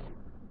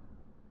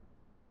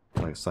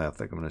 Like I say, I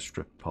think I'm going to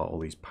strip apart all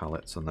these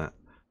pallets and that.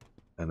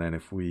 And then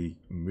if we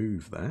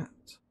move that...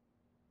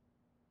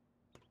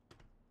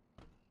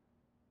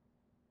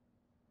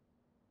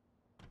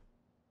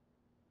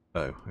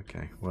 Oh,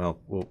 okay. Well,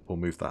 we'll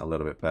move that a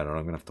little bit better.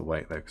 I'm going to have to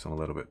wait though, because I'm a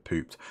little bit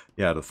pooped.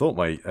 Yeah, I'd have thought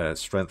my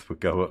strength would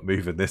go up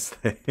moving this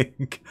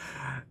thing.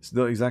 It's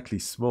not exactly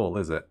small,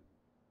 is it?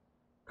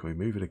 Can we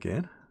move it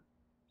again?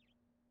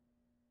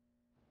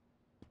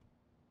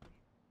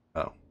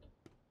 Oh.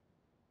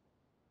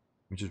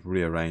 We just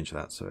rearrange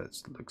that so it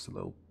looks a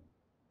little,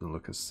 doesn't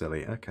look as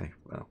silly. Okay,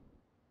 well,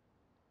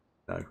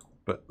 no,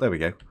 but there we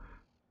go.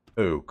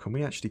 Oh, can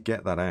we actually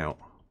get that out?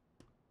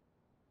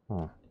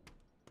 Oh,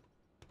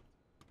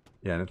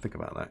 yeah, I didn't think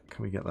about that.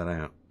 Can we get that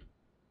out?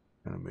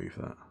 I'm gonna move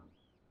that.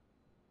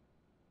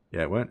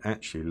 Yeah, it won't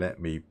actually let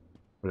me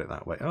put it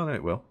that way. Oh no,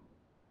 it will.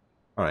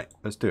 All right,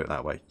 let's do it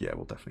that way. Yeah,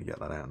 we'll definitely get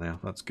that out now.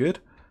 That's good.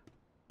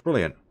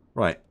 Brilliant.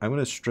 Right, I'm going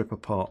to strip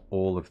apart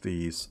all of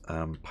these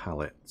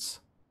pallets.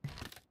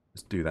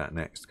 Let's do that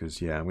next,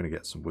 because, yeah, I'm going to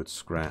get some wood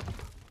scrap.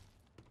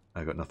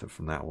 I got nothing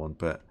from that one,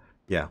 but,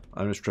 yeah,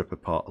 I'm going to strip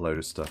apart a load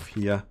of stuff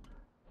here.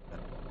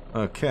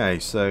 Okay,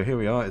 so here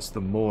we are. It's the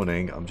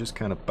morning. I'm just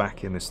kind of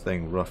backing this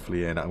thing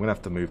roughly in. I'm going to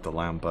have to move the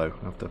Lambo.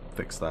 I have to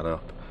fix that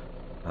up.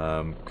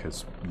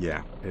 Because,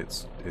 yeah,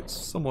 it's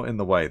somewhat in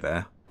the way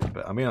there.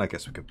 But, I mean, I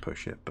guess we could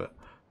push it, but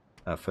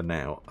for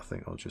now, I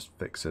think I'll just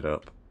fix it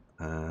up.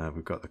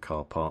 We've got the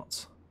car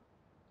parts.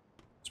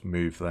 Let's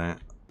move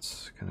that.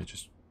 Kind of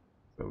just...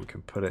 But we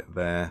can put it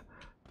there,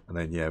 and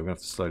then yeah, we're gonna have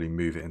to slowly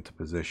move it into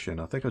position.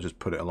 I think I'll just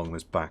put it along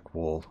this back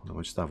wall, and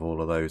we'll just have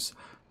all of those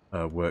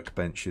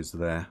workbenches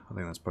there. I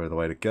think that's probably the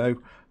way to go.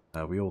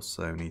 We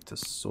also need to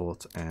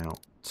sort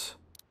out.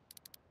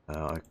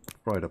 I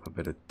fried up a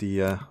bit of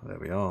deer. There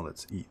we are.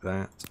 Let's eat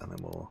that, and then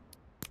we'll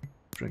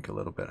drink a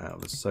little bit out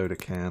of the soda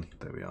can.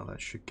 There we are.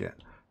 That should get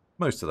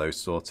most of those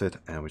sorted,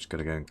 and we're just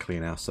gonna go and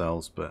clean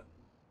ourselves. But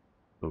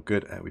all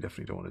good. We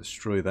definitely don't want to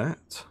destroy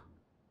that.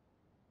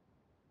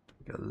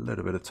 Get a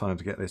little bit of time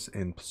to get this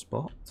in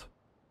spot.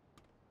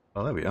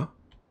 Oh, there we are.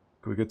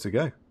 We're good to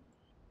go.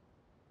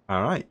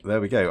 Alright, there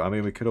we go. I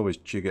mean, we could always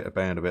jig it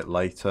about a bit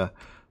later,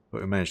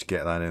 but we managed to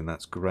get that in.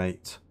 That's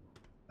great.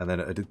 And then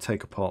I did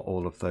take apart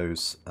all of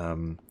those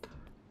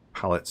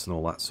pallets and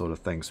all that sort of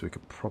thing, so we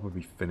could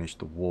probably finish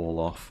the wall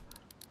off.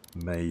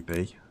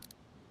 Maybe.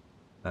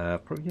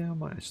 Probably, yeah, I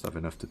might just have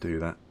enough to do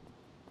that.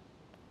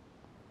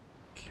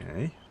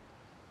 Okay.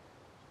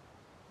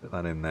 Put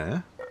that in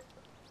there.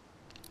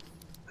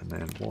 And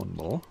then one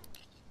more.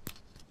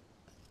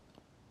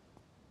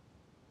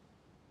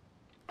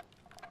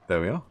 There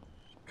we are.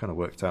 Kind of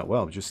worked out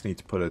well. We just need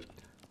to put a...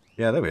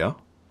 Yeah, there we are.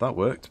 That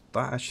worked.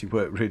 That actually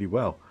worked really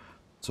well.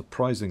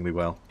 Surprisingly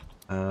well.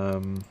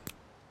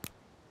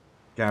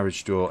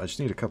 garage door. I just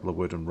need a couple of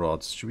wooden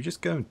rods. Should we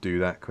just go and do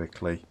that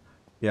quickly?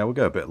 Yeah, we'll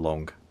go a bit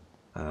long,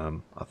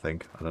 I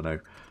think. I don't know.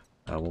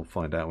 We'll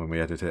find out when we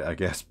edit it, I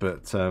guess.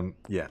 But,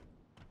 yeah.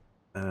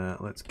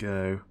 Let's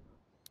go.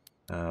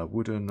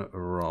 Wooden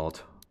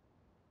rod.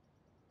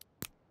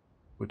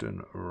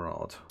 Wooden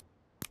rod.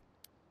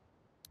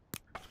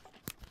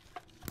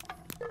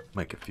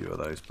 Make a few of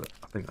those, but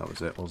I think that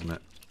was it, wasn't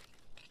it?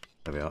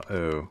 There we are.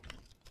 Oh.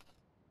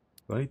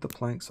 Do I need the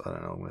planks? I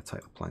don't know. I'm going to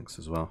take the planks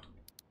as well.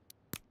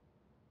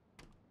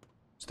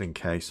 Just in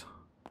case.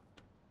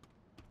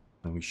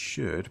 And we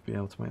should be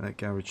able to make that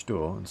garage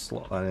door and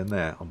slot that in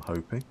there, I'm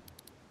hoping.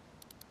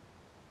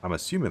 I'm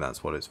assuming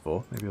that's what it's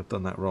for. Maybe I've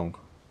done that wrong.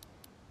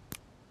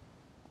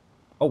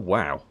 Oh,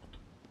 wow.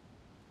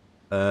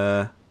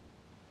 Oh,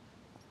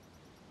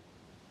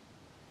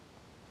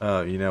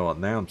 you know what?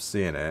 Now I'm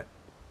seeing it.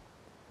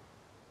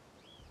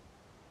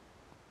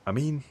 I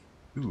mean,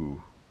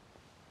 ooh.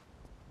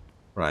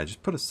 Right,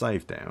 just put a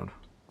save down.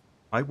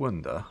 I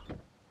wonder.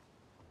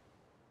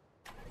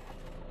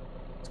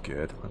 It's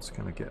good. Let's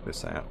kind of get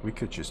this out. We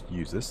could just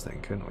use this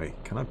thing, couldn't we?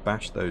 Can I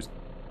bash those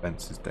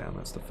fences down?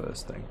 That's the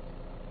first thing.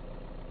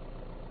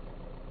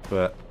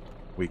 But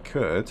we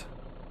could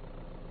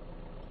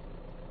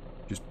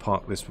just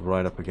park this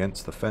right up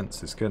against the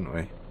fences, couldn't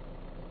we?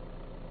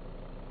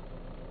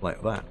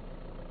 Like that.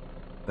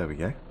 There we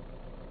go.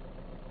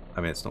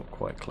 I mean, it's not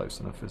quite close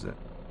enough, is it?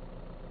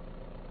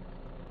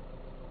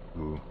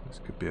 Ooh, this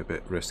could be a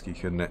bit risky,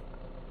 couldn't it?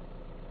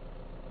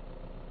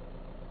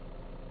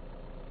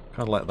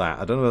 Kind of like that.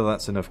 I don't know whether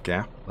that's enough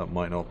gap. That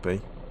might not be.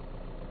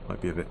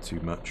 Might be a bit too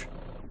much.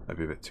 Might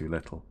be a bit too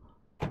little.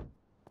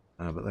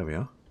 But there we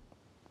are.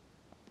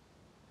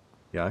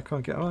 Yeah, I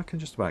can't get... Oh, I can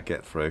just about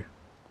get through.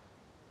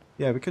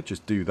 Yeah, we could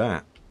just do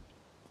that.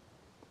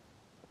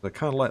 They're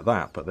kind of like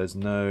that, but there's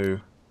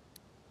no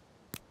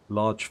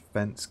large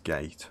fence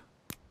gate.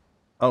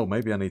 Oh,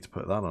 maybe I need to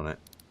put that on it.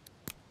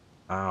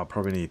 Ah, I'll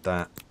probably need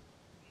that.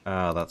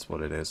 Ah, that's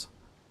what it is.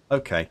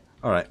 Okay.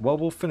 Alright, well,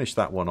 we'll finish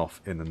that one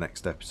off in the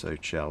next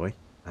episode, shall we?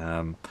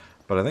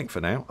 But I think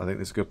for now, I think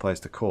this is a good place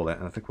to call it,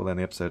 and I think we'll end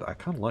the episode. I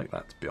kind of like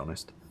that, to be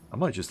honest. I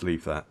might just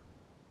leave that.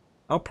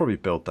 I'll probably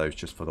build those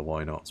just for the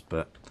why-nots,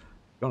 but to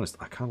be honest,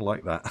 I kind of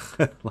like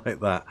that. Like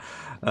that.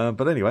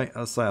 But anyway,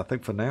 I'll say, I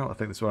think for now, I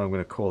think this is where I'm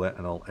going to call it,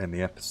 and I'll end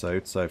the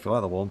episode. So if you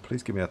like the one,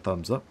 please give me a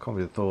thumbs up,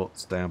 comment your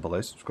thoughts down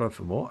below, subscribe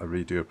for more. I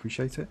really do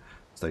appreciate it.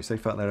 Stay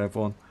safe out there,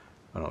 everyone,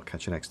 and I'll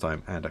catch you next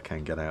time, and I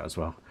can get out as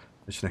well.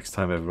 Catch you next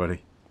time,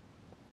 everybody.